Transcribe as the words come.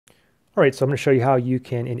All right, so I'm going to show you how you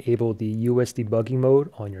can enable the USB debugging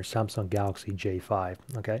mode on your Samsung Galaxy J5.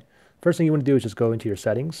 Okay, first thing you want to do is just go into your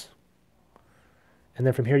settings, and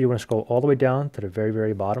then from here you want to scroll all the way down to the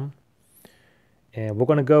very bottom, and we're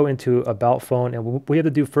going to go into About Phone. And what we have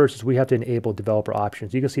to do first is we have to enable developer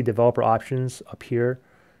options. You can see developer options up here.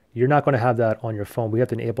 You're not going to have that on your phone. We have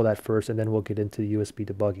to enable that first, and then we'll get into the USB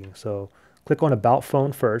debugging. So click on About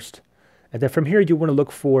Phone first. And then from here, you want to look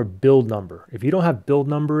for build number. If you don't have build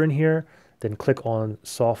number in here, then click on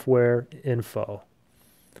software info.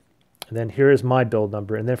 And then here is my build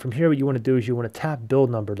number. And then from here, what you want to do is you want to tap build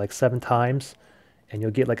number like 7 times, and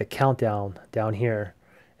you'll get like a countdown down here.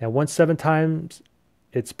 And once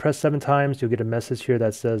it's pressed 7 times, you'll get a message here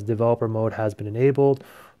that says developer mode has been enabled.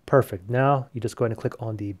 Perfect. Now you just go ahead and click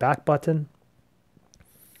on the back button.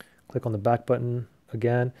 Click on the back button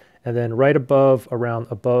again, and then right above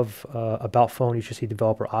About Phone, you should see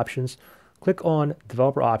developer options. Click on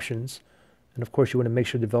developer options, and of course you want to make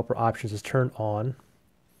sure developer options is turned on.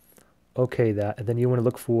 Okay, that, and then you want to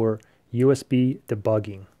look for USB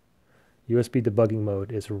debugging. USB debugging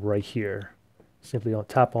mode is right here. Simply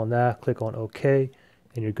tap on that, click on OK,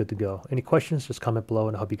 and you're good to go. Any questions, just comment below,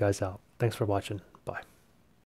 and I help you guys out. Thanks for watching.